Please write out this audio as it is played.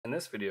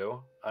this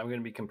video, I'm going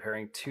to be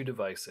comparing two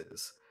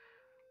devices.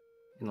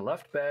 In the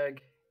left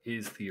bag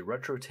is the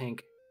RetroTINK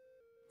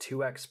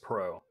 2X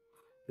Pro.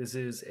 This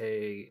is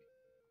a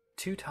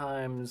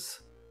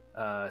 2x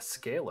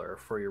scaler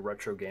for your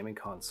retro gaming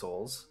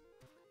consoles,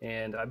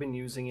 and I've been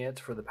using it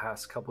for the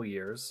past couple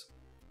years,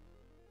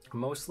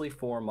 mostly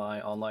for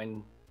my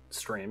online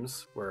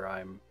streams where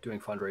I'm doing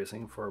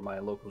fundraising for my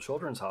local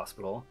children's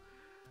hospital.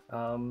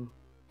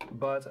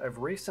 But I've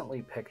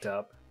recently picked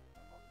up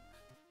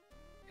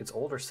its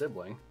older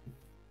sibling.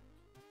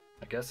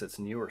 I guess it's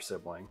newer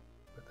sibling,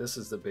 but this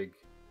is the big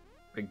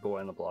boy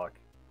on the block.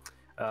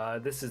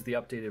 This is the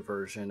updated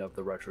version of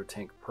the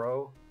RetroTINK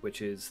Pro,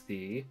 which is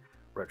the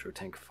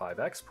RetroTINK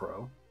 5X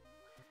Pro.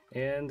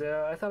 And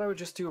I thought I would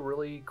just do a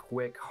really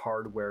quick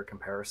hardware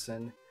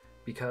comparison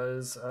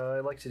because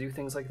I like to do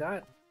things like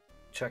that.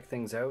 Check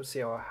things out, see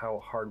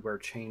how hardware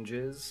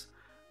changes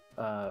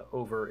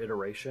over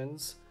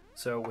iterations.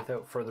 So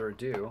without further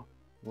ado,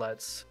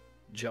 let's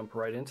jump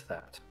right into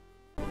that.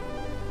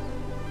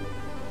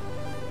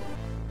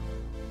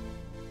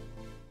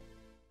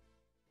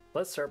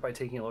 Let's start by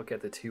taking a look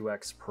at the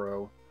 2X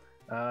Pro.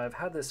 I've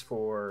had this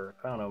for,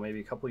 I don't know, maybe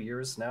a couple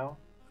years now,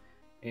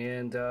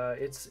 and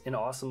it's an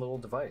awesome little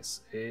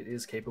device. It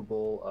is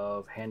capable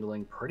of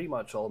handling pretty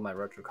much all of my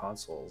retro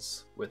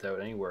consoles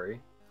without any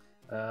worry.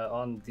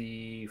 On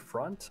the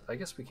front, I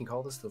guess we can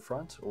call this the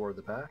front or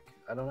the back,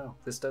 I don't know.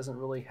 This doesn't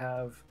really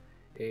have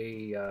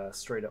a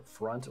straight up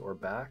front or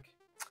back,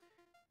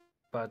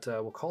 but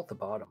we'll call it the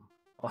bottom.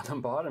 On the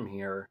bottom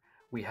here,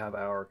 we have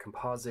our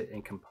composite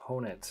and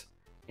component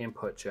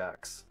input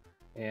jacks,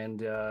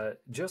 and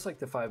just like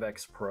the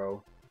 5X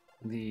Pro,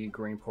 the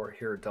green port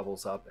here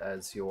doubles up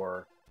as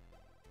your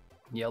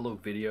yellow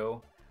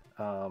video.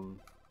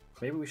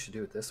 Maybe we should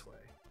do it this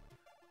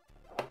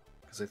way,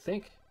 because I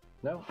think,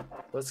 no,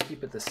 let's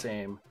keep it the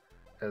same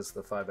as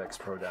the 5X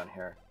Pro down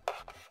here.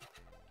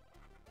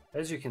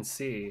 As you can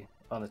see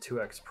on the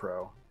 2X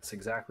Pro, it's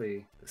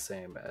exactly the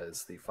same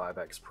as the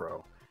 5X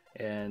Pro,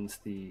 and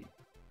the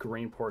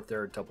green port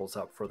there doubles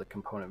up for the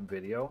component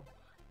video,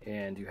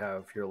 and you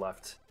have your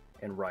left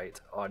and right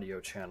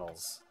audio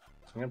channels.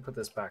 So I'm going to put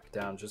this back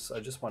down. I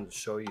just wanted to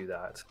show you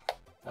that.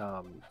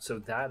 So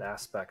that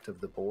aspect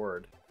of the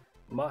board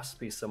must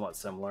be somewhat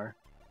similar.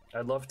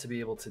 I'd love to be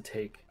able to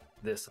take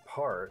this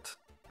apart.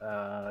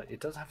 It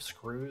does have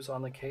screws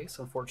on the case,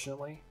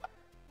 unfortunately,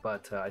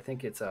 but I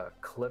think it's a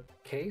clip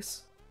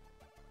case.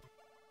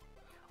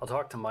 I'll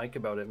talk to Mike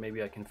about it.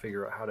 Maybe I can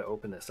figure out how to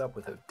open this up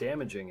without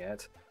damaging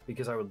it,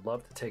 because I would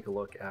love to take a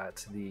look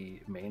at the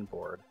main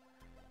board.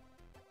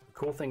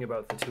 The cool thing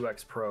about the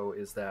 2X Pro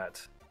is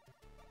that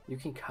you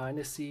can kind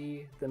of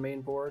see the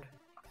main board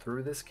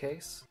through this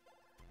case.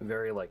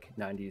 Very like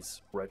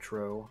 90s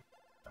retro,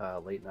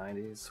 late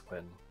 90s,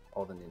 when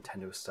all the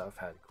Nintendo stuff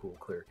had cool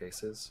clear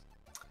cases.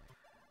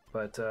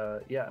 But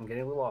yeah, I'm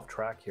getting a little off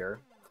track here.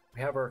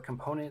 We have our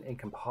component and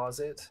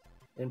composite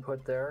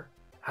input there.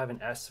 Have an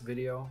S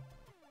video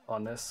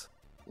on this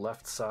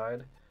left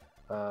side.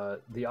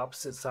 The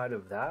opposite side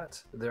of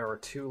that, there are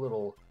two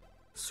little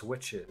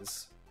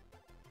switches.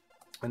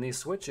 And these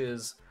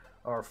switches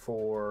are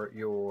for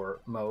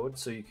your mode,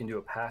 so you can do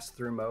a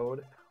pass-through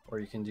mode, or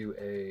you can do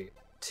a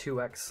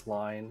 2x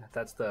line.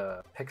 That's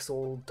the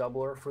pixel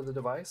doubler for the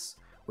device,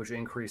 which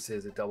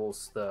it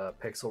doubles the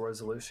pixel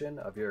resolution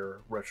of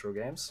your retro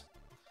games.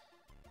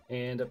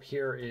 And up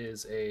here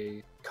is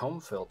a comb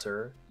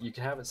filter. You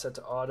can have it set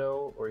to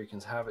auto, or you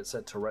can have it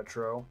set to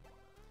retro.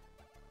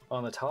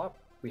 On the top,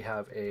 we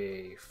have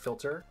a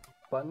filter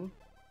button.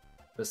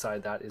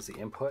 Beside that is the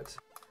input.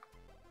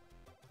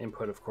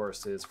 Input, of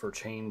course, is for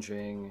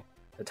changing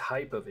the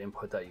type of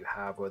input that you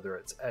have, whether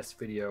it's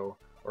S-video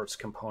or it's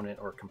component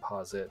or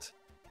composite.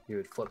 You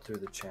would flip through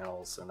the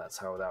channels, and that's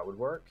how that would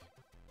work.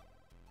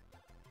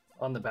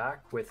 On the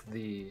back, with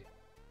the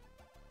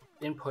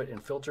input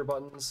and filter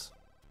buttons,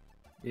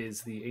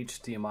 is the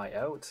HDMI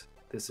out.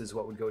 This is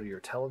what would go to your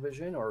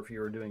television, or if you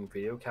were doing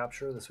video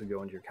capture, this would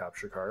go into your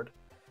capture card.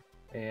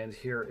 And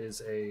here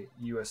is a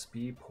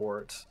USB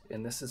port,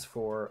 and this is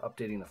for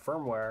updating the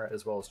firmware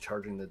as well as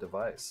charging the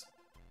device.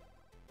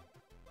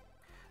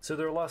 So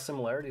there are a lot of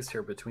similarities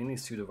here between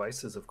these two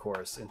devices, of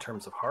course, in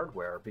terms of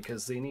hardware,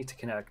 because they need to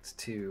connect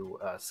to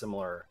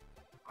similar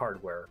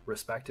hardware,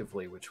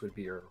 respectively, which would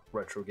be your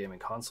retro gaming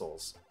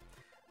consoles.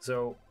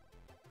 So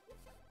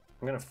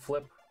I'm going to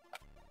flip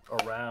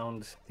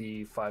around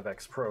the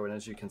 5X Pro, and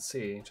as you can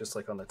see, just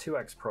like on the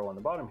 2X Pro on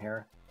the bottom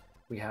here,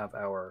 we have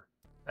our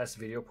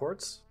S-video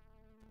ports,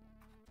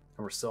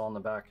 and we're still on the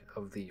back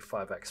of the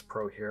 5X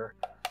Pro here,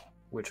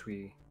 which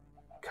we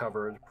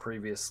covered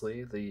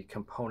previously, the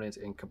component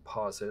and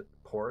composite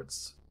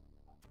ports.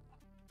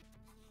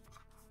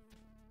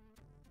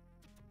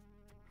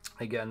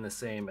 Again, the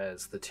same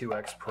as the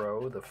 2X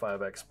Pro, the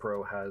 5X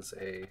Pro has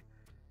a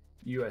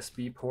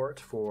USB port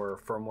for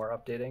firmware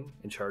updating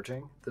and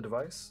charging the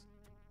device.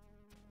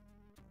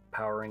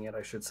 Powering it,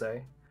 I should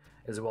say,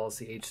 as well as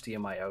the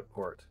HDMI out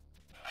port.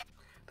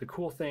 The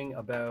cool thing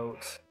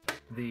about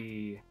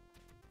the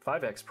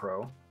 5X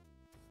Pro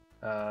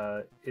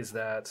is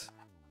that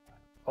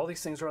all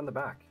these things are on the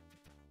back.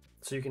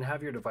 So you can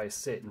have your device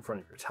sit in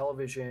front of your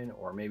television,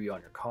 or maybe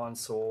on your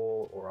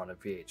console, or on a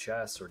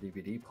VHS or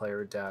DVD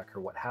player deck,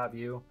 or what have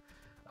you.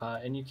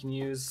 And you can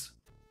use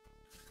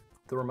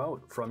the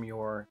remote from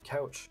your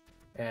couch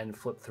and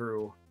flip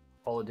through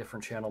all the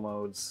different channel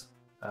modes,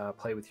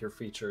 play with your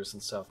features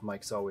and stuff.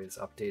 Mike's always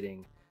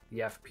updating the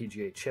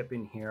FPGA chip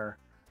in here.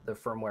 The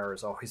firmware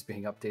is always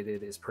being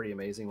updated. It's pretty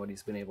amazing what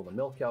he's been able to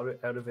milk out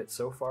of it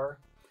so far.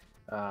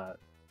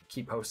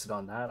 Keep posted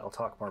on that. I'll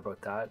talk more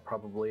about that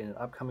probably in an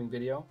upcoming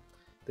video.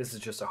 This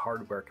is just a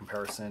hardware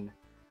comparison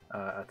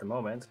at the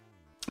moment.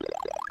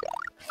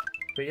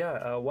 But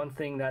yeah, one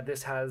thing that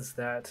this has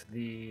that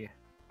the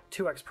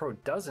 2X Pro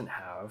doesn't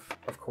have,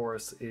 of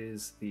course,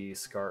 is the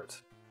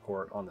SCART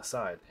port on the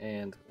side.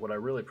 And what I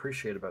really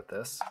appreciate about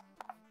this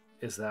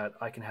is that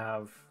I can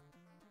have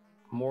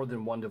more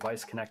than one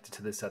device connected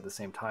to this at the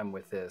same time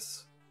with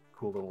this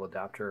cool little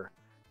adapter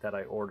that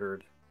I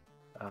ordered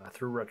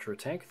through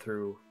RetroTINK,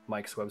 through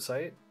Mike's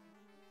website.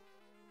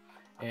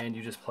 And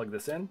you just plug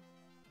this in,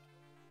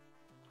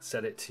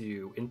 set it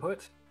to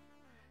input,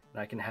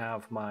 and I can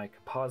have my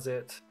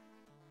composite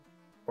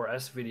or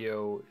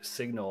S-video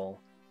signal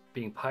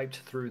being piped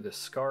through the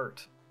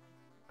SCART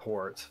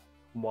port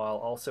while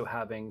also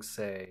having,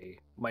 say,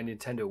 my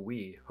Nintendo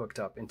Wii hooked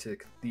up into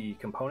the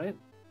component.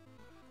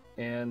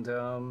 And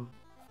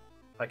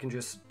I can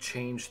just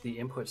change the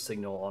input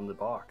signal on the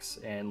box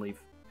and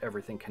leave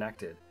everything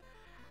connected.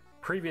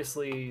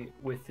 Previously,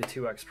 with the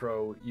 2X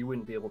Pro, you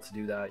wouldn't be able to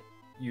do that.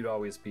 You'd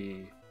always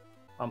be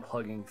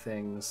unplugging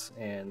things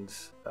and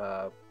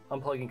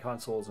unplugging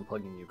consoles and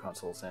plugging new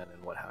consoles in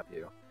and what have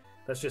you.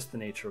 That's just the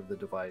nature of the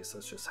device.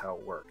 That's just how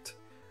it worked.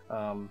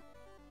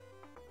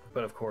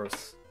 But of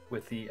course,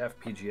 with the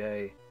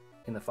FPGA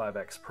in the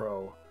 5X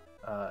Pro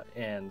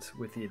and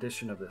with the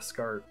addition of the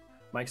SCART,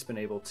 Mike's been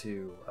able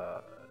to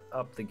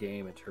up the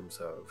game in terms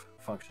of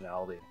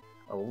functionality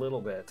a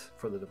little bit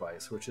for the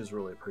device, which is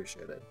really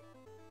appreciated.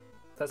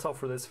 That's all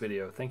for this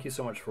video. Thank you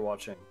so much for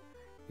watching.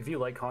 If you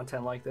like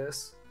content like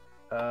this,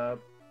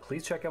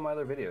 please check out my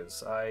other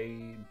videos.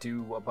 I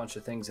do a bunch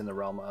of things in the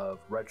realm of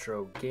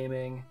retro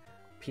gaming,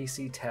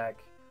 PC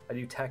tech, I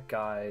do tech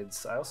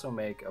guides. I also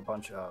make a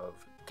bunch of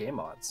game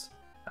mods.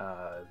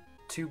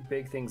 Two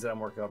big things that I'm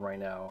working on right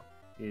now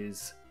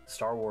is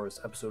Star Wars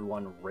Episode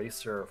 1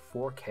 Racer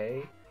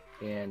 4K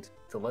and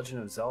The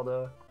Legend of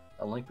Zelda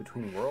A Link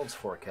Between Worlds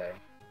 4K.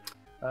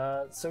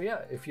 So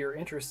yeah, if you're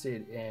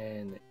interested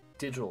in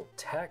digital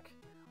tech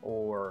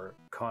or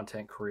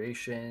content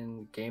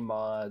creation, game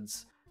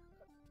mods,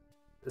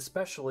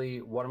 especially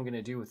what I'm going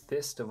to do with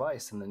this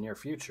device in the near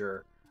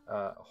future,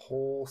 a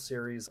whole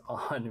series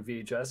on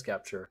VHS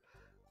capture,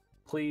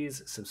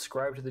 please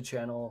subscribe to the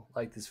channel,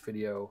 like this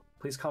video,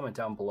 please comment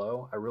down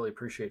below. I really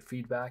appreciate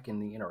feedback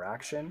and the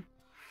interaction.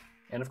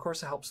 And of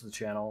course it helps the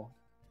channel.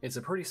 It's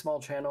a pretty small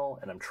channel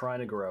and I'm trying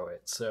to grow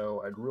it,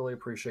 so I'd really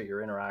appreciate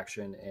your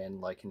interaction and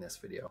liking this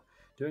video.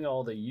 Doing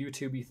all the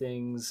YouTubey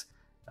things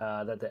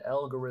that the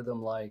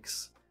algorithm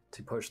likes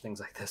to push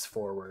things like this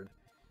forward.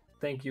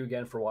 Thank you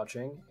again for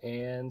watching,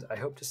 and I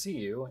hope to see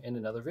you in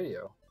another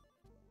video.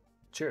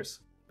 Cheers.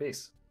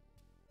 Peace.